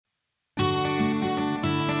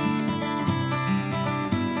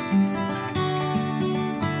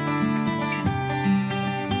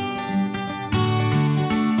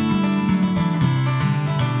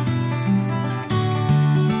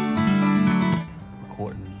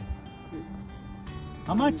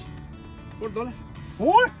How much? $4.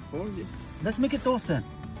 4? 4, yes. Let's make it those then.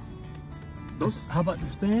 Those? How about the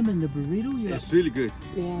spam and the burrito? Yeah. It's really good.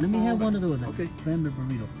 Yeah. Let me have one of those then. Okay. Spam and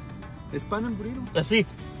burrito. Spam and burrito? See.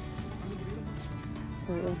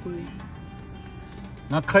 So it'll be...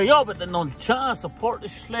 Na kayo but no chance support the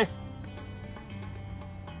schle.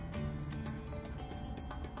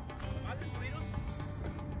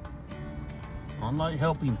 I'm not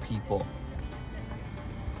helping people.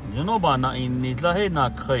 You know ba na init lahi na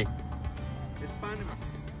kay. Spam.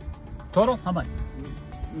 Total? How much?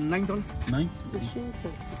 $9. 9?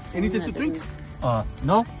 Anything to drink?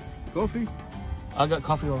 No. Coffee? I got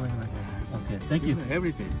coffee already right there. Okay, thank you.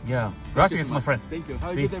 Everything. Yeah. Thank you Gracias, so my much. friend. Thank you.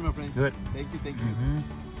 Have a See? good day, my friend. Good. Thank you, thank you.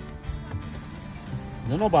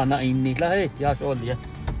 You know ba na init lahi? Yeah, all yeah.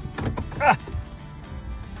 Ah.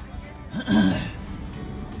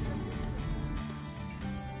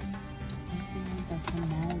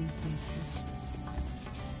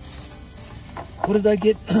 What did I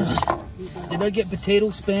get? Did I get potato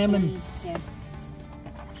spam and? Yeah.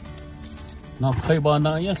 Now, kay ba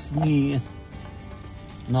na yes ni?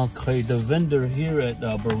 Now, kay the vendor here at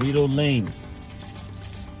Burrito Lane.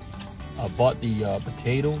 I bought the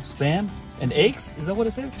potato spam and eggs. Is that what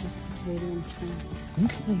it says? Just potato and spam.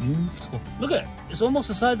 Look at it. It's almost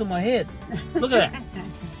the size of my head. Look at that.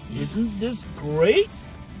 Isn't this great?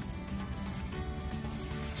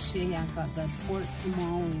 She, I got the pork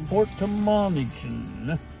tamale. Pork tamale.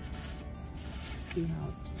 See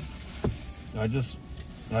how it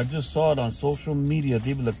I just saw it on social media.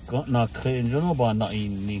 People are not clean. You know about not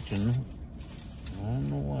eating meat. I don't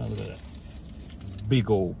know why. Look at that.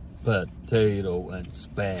 Big old potato and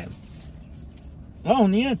spam. Oh,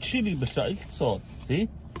 yeah, chili besides salt. See?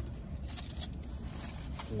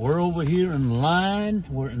 We're over here in line.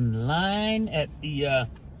 We're in line at the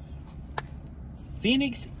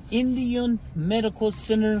Phoenix Indian Medical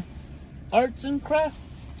Center Arts and Craft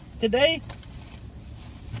today.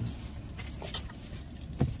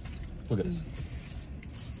 Look at this.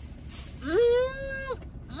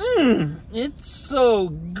 It's so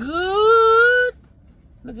good.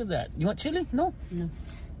 Look at that. You want chili? No? No.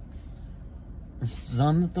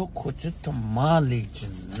 Zanto kocha tamale.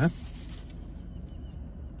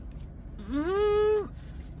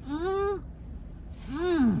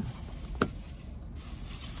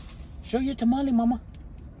 Show your tamale, mama.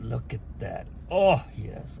 Look at that. Oh,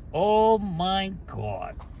 yes. Oh, my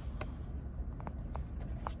God.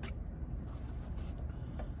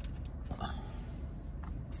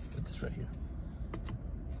 Put this right here.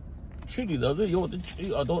 Chili, does it? Yo, the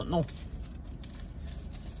chili, I don't know.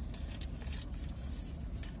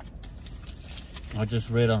 I just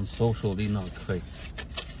read on social, they not crazy.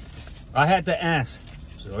 I had to ask.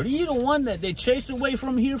 So are you the one that they chased away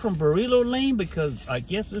from here from Burrito Lane? Because I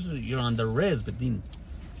guess this is you're on the res, but then.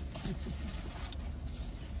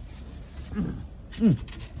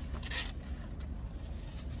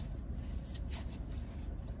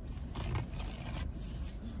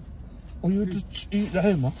 Oh, you just eat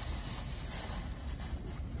that, ma.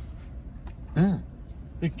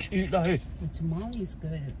 Eat that. The tamale is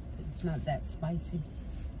good. It's not that spicy.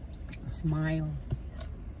 It's mild.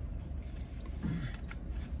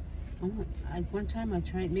 Oh, one time I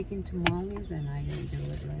tried making tamales and I didn't do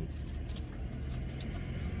it right.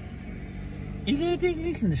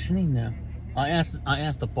 Listen to Shanine now. I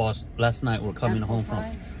asked the boss last night we're coming home from.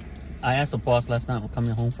 I asked the boss last night we're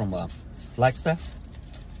coming home from Flagstaff.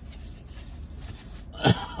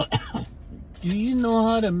 Do you know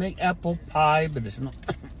how to make apple pie? But it's not.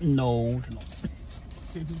 No.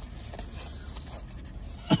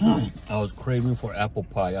 I was craving for apple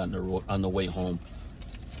pie on the road, on the way home.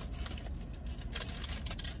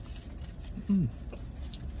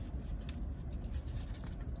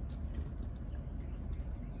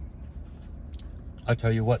 I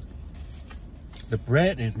tell you what, the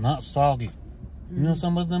bread is not soggy. You know,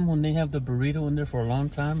 some of them, when they have the burrito in there for a long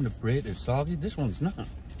time, the bread is soggy. This one's not.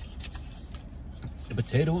 The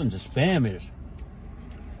potato and the spam is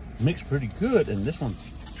mixed pretty good, and this one,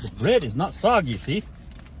 the bread is not soggy, see?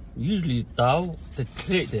 Usually, tao, the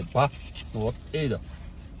plate, the ba, what, either.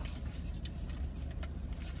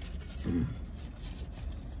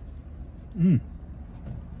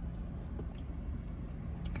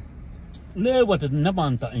 There, what the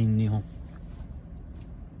nabanta in Nihon.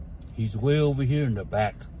 He's way over here in the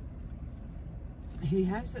back. He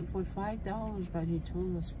has it for $5, but he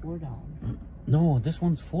told us $4. No, this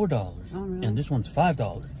one's $4. Oh, really? And this one's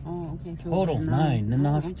 $5. Oh, okay. So Total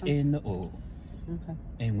 $9. Oh, okay. Okay.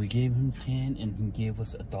 And we gave him 10 and he gave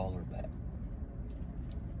us $1 back.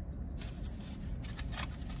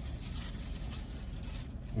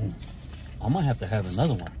 I might have to have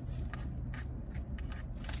another one.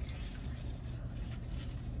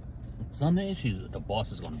 Some days the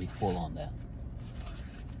boss is going to be full on that.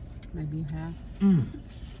 Maybe half.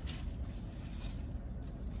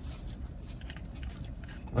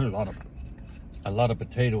 There's a lot of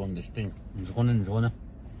potato on this thing. Enjoy.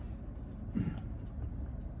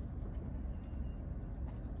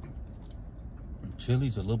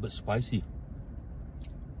 Chili's a little bit spicy.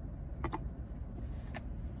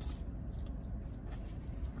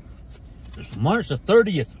 It's March the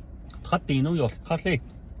 30th.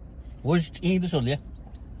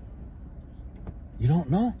 You don't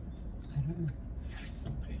know? I don't know.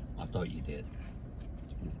 Okay, I thought you did.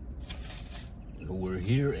 We're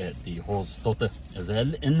here at the Holstote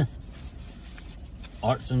in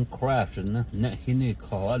Arts and Crafts in Nehini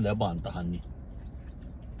Kawa Lebantahani.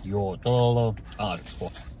 Yo dollar arts.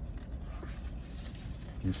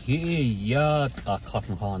 Here,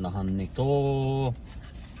 cotton honey.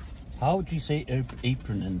 How would you say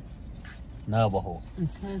apron in Navajo?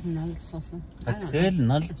 A kid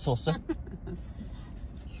nut sauce.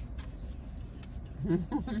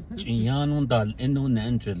 Chiano dal inu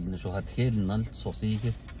nangel so had kid nut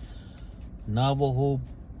sausage. Navajo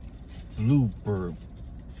bluebird.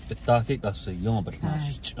 But that's a young but not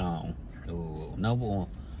chow. Oh, Navajo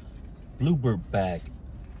bluebird bag.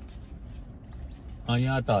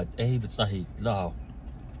 I thought, but I love.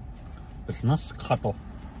 But it's not cut off.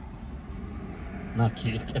 Not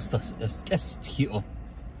it's here.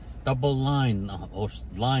 Double line or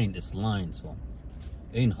line is line, so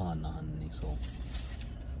ain't honey, so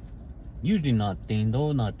usually not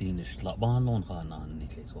is laban on honey,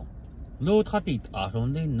 so low tatit are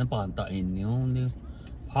only Nabanta in the only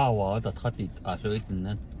power that tatit are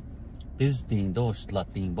written this thing those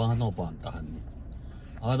Latin bano banta honey.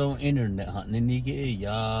 I don't internet honey,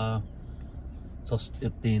 ya so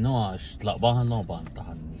it no laban no banta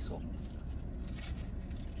honey, so.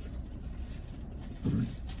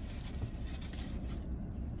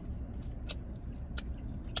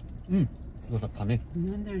 What a funny.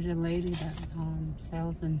 And then there's a lady that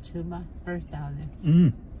sells in Tuba, Bertha out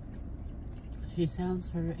there. She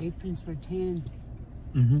sells her aprons for 10.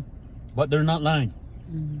 But they're not lying.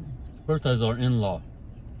 Bertha's our in-law.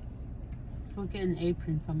 If we get an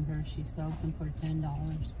apron from her, she sells them for $10.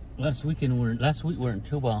 Last week we're in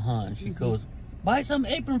Tuba, and she goes, "Buy some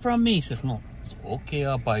apron from me." She says, "No." Okay,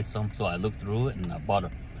 I'll buy some. So I looked through it and I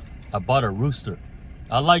bought a rooster.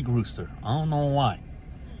 I like rooster. I don't know why.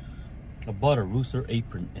 I bought a rooster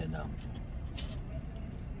apron and I'm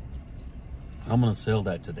gonna sell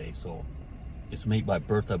that today. So it's made by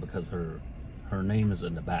Bertha because her name is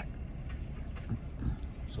in the back.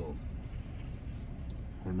 So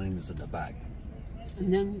her name is in the back.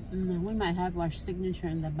 And then we might have our signature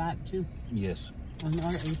in the back too. Yes. On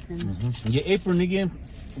our aprons. Yeah, apron again.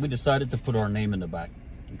 We decided to put our name in the back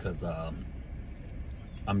because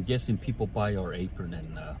I'm guessing people buy our apron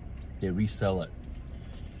and they resell it,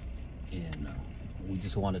 and we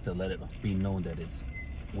just wanted to let it be known that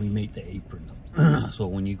we made the apron. So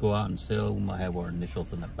when you go out and sell, we might have our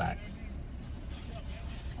initials in the back.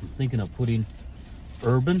 I'm thinking of putting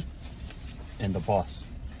Urban and the Boss,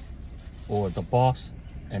 or the Boss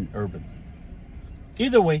and Urban.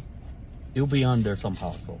 Either way, it'll be on there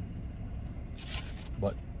somehow. So,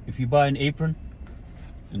 but if you buy an apron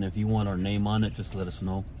and if you want our name on it, just let us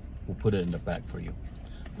know. We'll put it in the back for you.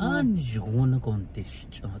 I'm gonna go on this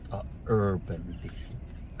urban dish.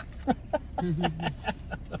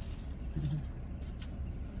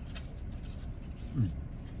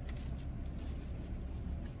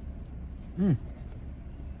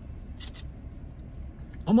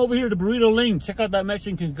 I'm over here to Burrito Lane. Check out that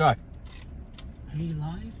Mexican guy. Are you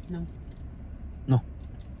live? No. No.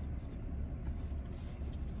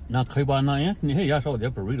 Now, hey, I saw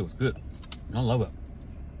that burrito's good. I love it.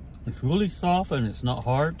 It's really soft and it's not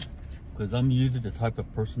hard because I'm usually the type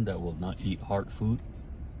of person that will not eat hard food.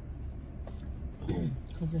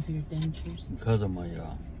 Because of your dentures. Because of my,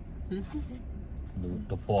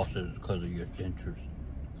 the bosses, because of your dentures.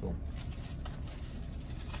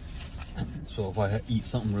 So if I eat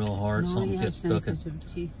something real hard, something gets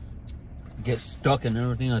stuck in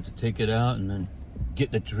everything, I have to take it out and then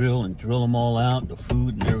get the drill and drill them all out, the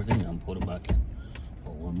food and everything, and put them back in.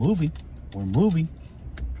 But we're moving.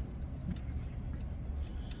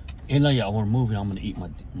 And yeah, we're moving. I'm gonna eat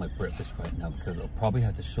my breakfast right now because I'll probably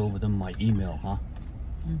have to show them my email, huh?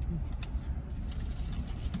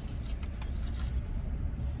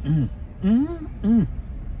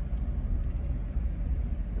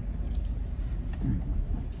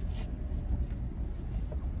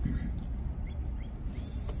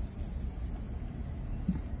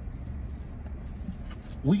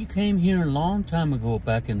 We came here a long time ago,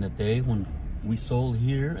 back in the day when we sold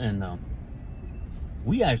here, and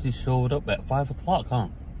we actually showed up at 5 o'clock, huh?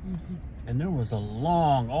 And there was a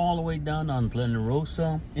long, all the way down on Glen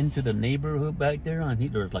Rosa into the neighborhood back there.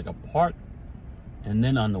 There was like a park, and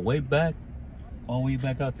then on the way back, all the way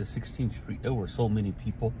back out to 16th Street, there were so many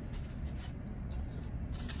people.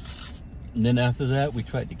 And then after that, we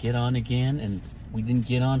tried to get on again, and we didn't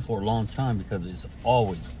get on for a long time because it's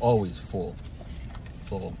always full.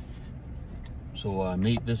 So I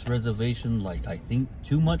made this reservation like, I think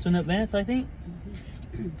 2 months in advance, I think.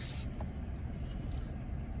 And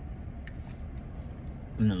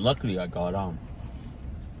then luckily I got on.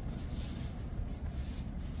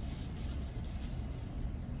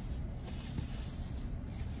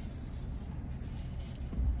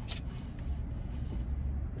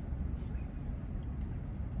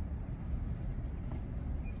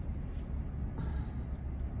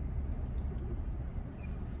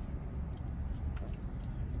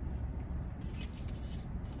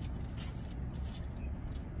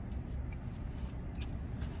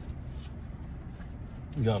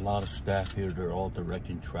 We got a lot of staff here. They're all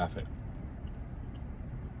directing traffic.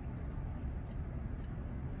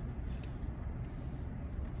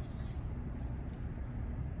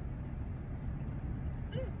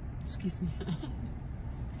 Excuse me.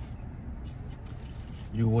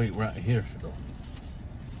 You wait right here, though.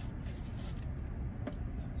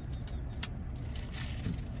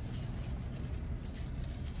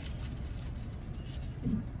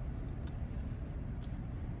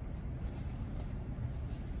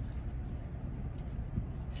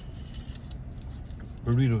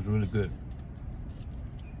 Burrito's really good.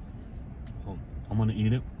 So I'm gonna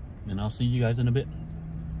eat it, and I'll see you guys in a bit.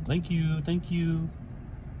 Thank you, thank you.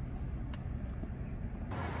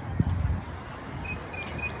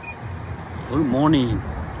 Good morning.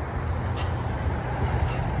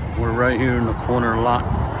 We're right here in the corner lot.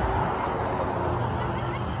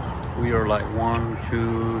 We are like 1,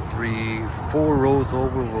 2, 3, 4 rows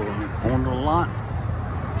over. We're in the corner lot.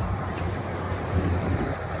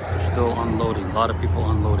 Still unloading. A lot of people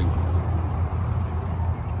unloading.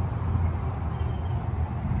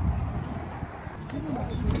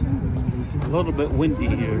 A little bit windy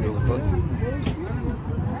here though, but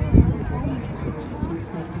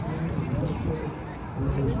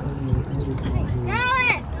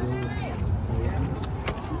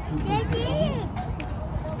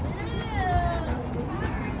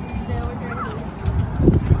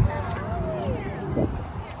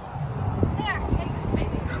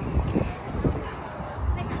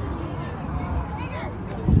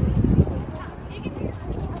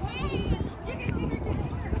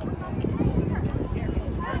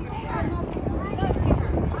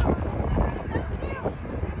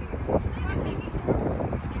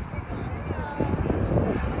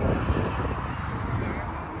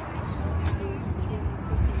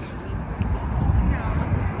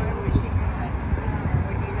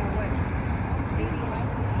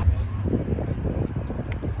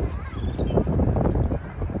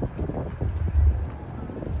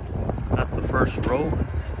first row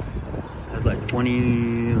has like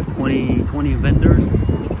 20 vendors.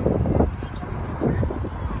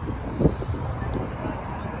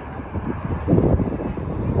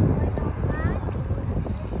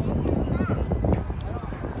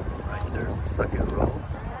 Right there's the second row.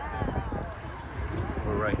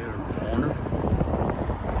 We're right here in the corner.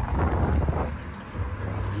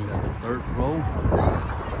 You got the third row. A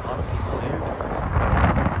lot of people here.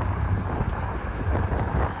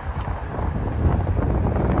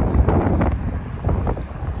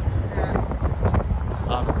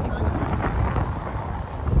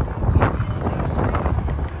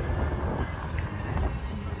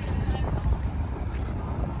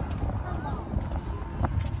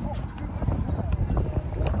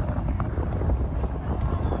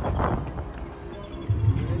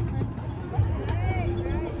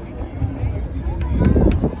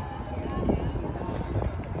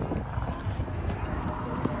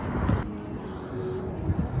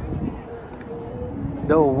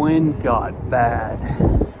 The wind got bad.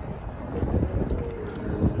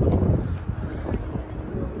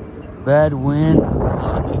 Bad wind. A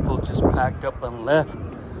lot of people just packed up and left.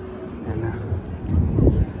 And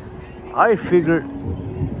I figured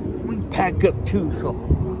we'd pack up too, so.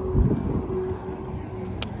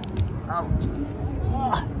 Ouch.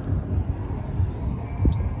 Ah.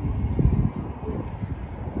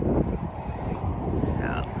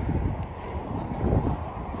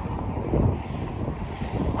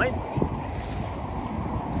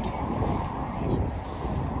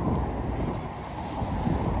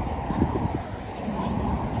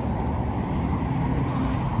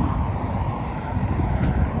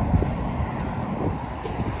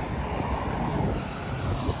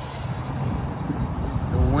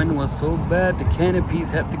 rain was so bad, the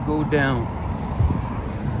canopies had to go down.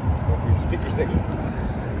 Sticker section.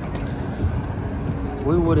 If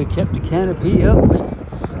we would have kept the canopy up,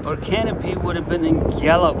 our canopy would have been in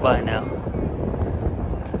Gallup by now.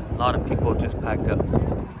 A lot of people just packed up.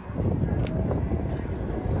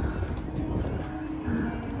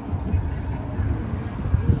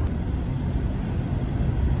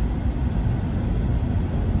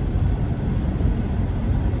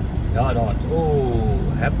 Oh,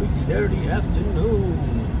 happy Saturday afternoon.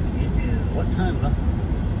 It is, what time, huh?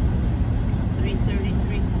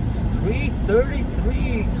 3:33.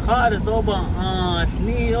 3:33. Hard over.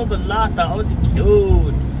 Sleep over lata out the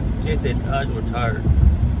cute. Just that I was tired.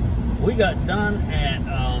 We got done at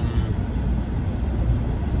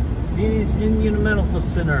Phoenix Indian Medical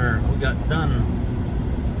Center. We got done.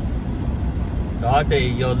 Da day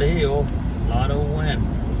yo leo. Lot of wind.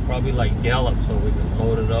 Probably like Gallup, so we just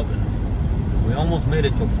loaded up and we almost made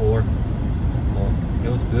it to 4. So it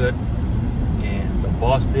was good, and the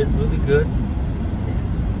boss did really good.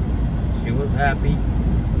 And she was happy.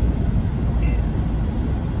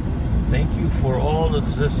 And thank you for all the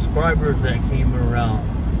subscribers that came around.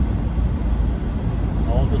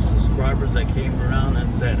 All the subscribers that came around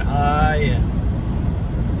and said hi, and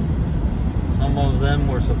some of them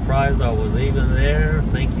were surprised I was even there.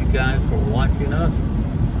 Thank you guys for watching us.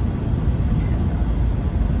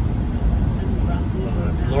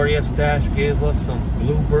 Gloria Stash gave us some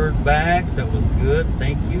bluebird bags. That was good.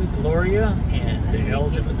 Thank you, Gloria. And the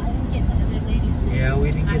elderly. Yeah,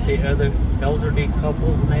 we didn't get the other elderly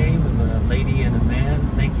couple's name, a lady and a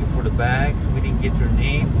man. Thank you for the bags. We didn't get your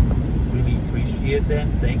name. Really appreciate that.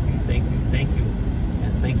 Thank you, thank you, thank you.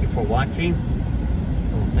 And thank you for watching.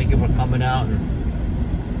 So thank you for coming out and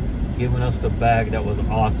giving us the bag. That was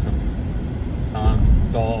awesome.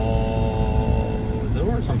 There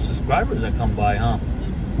were some subscribers that come by, huh?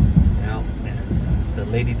 The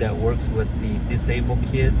lady that works with the disabled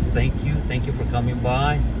kids, thank you for coming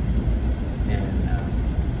by. And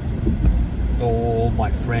my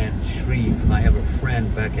friend Shreve, I have a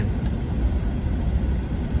friend back in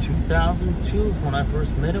 2002 when I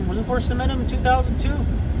first met him. When I first met him in 2002,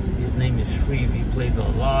 his name is Shreve. He plays a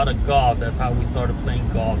lot of golf. That's how we started playing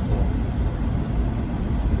golf. So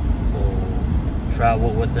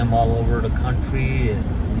traveled with him all over the country, and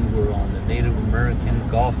we were on the Native American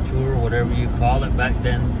golf tour, whatever you call it. Back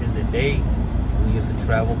then in the day, we used to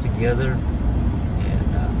travel together,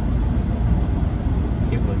 and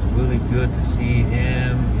it was really good to see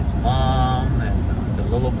him, his mom, and the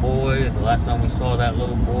little boy. The last time we saw that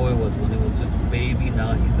little boy was when he was just a baby.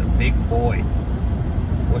 Now he's a big boy.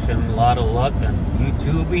 Wishing him a lot of luck on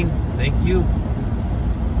YouTubing. Thank you.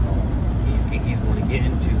 He's going to get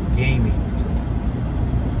into gaming.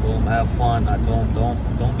 Told him have fun. I told him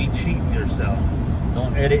don't be cheating yourself.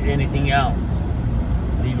 Don't edit anything out.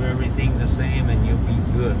 Leave everything the same and you'll be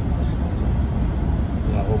good.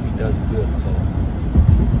 So I hope he does good. So,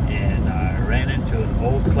 and I ran into an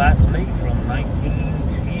old classmate from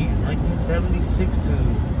 1976 to,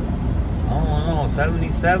 I don't know,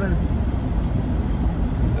 77.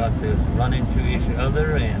 We got to run into each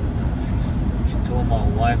other, and she told my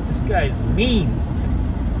wife, "This guy's mean.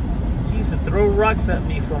 To throw rocks at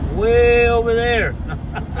me from way over there."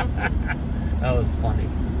 That was funny.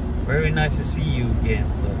 Very nice to see you again.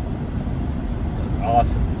 So it was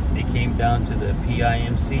awesome. They came down to the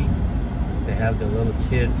PIMC to have the little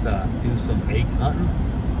kids do some egg hunting.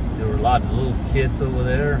 There were a lot of little kids over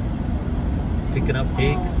there picking up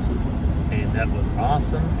eggs, and that was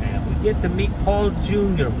awesome. And we get to meet Paul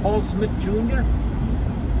Smith Jr.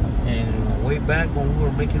 And way back when we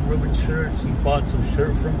were making ribbon shirts, he bought some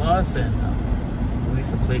shirt from us, and we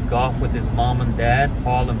used to play golf with his mom and dad,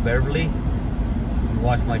 Paul and Beverly. You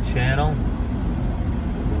watch my channel.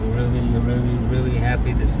 We're really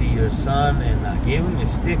happy to see your son, and I gave him a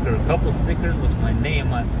sticker, a couple stickers with my name,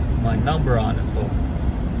 my number on it. So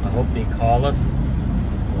I hope they call us.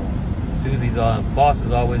 Susie's boss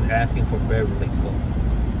is always asking for Beverly, so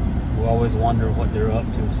we always wonder what they're up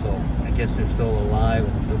to. So I guess they're still alive,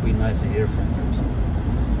 and it'll be nice to hear from them. So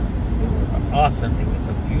it was awesome. It was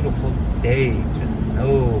a beautiful day to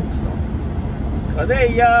know. So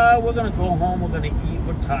today, we're gonna go home. We're gonna eat.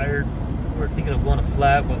 We're tired. We're thinking of going to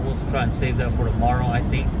Flat, but we'll try and save that for tomorrow, I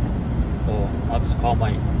think. So I'll just call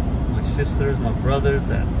my sisters, my brothers,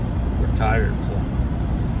 that we're tired. So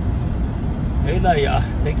hey,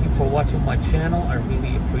 thank you for watching my channel. I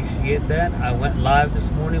really appreciate that. I went live this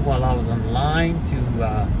morning while I was online to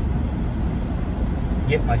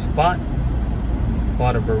get my spot.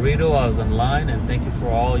 Bought a burrito. I was in line, and thank you for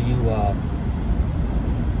all you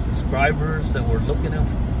subscribers that were looking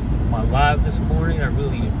my live this morning. I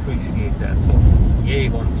really appreciate that. So, yay,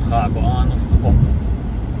 on the spot.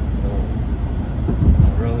 So,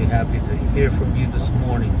 I'm really happy to hear from you this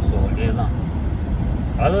morning. So,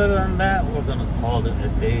 other than that, we're gonna call it a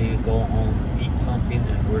day, go home, eat something,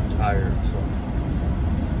 and we're tired. So,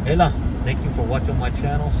 thank you for watching my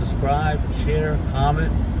channel. Subscribe, share,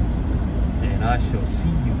 comment, and I shall see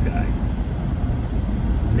you guys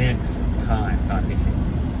next time.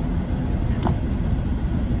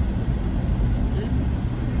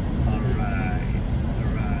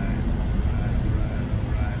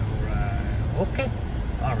 Okay.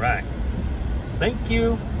 All right. Thank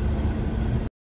you.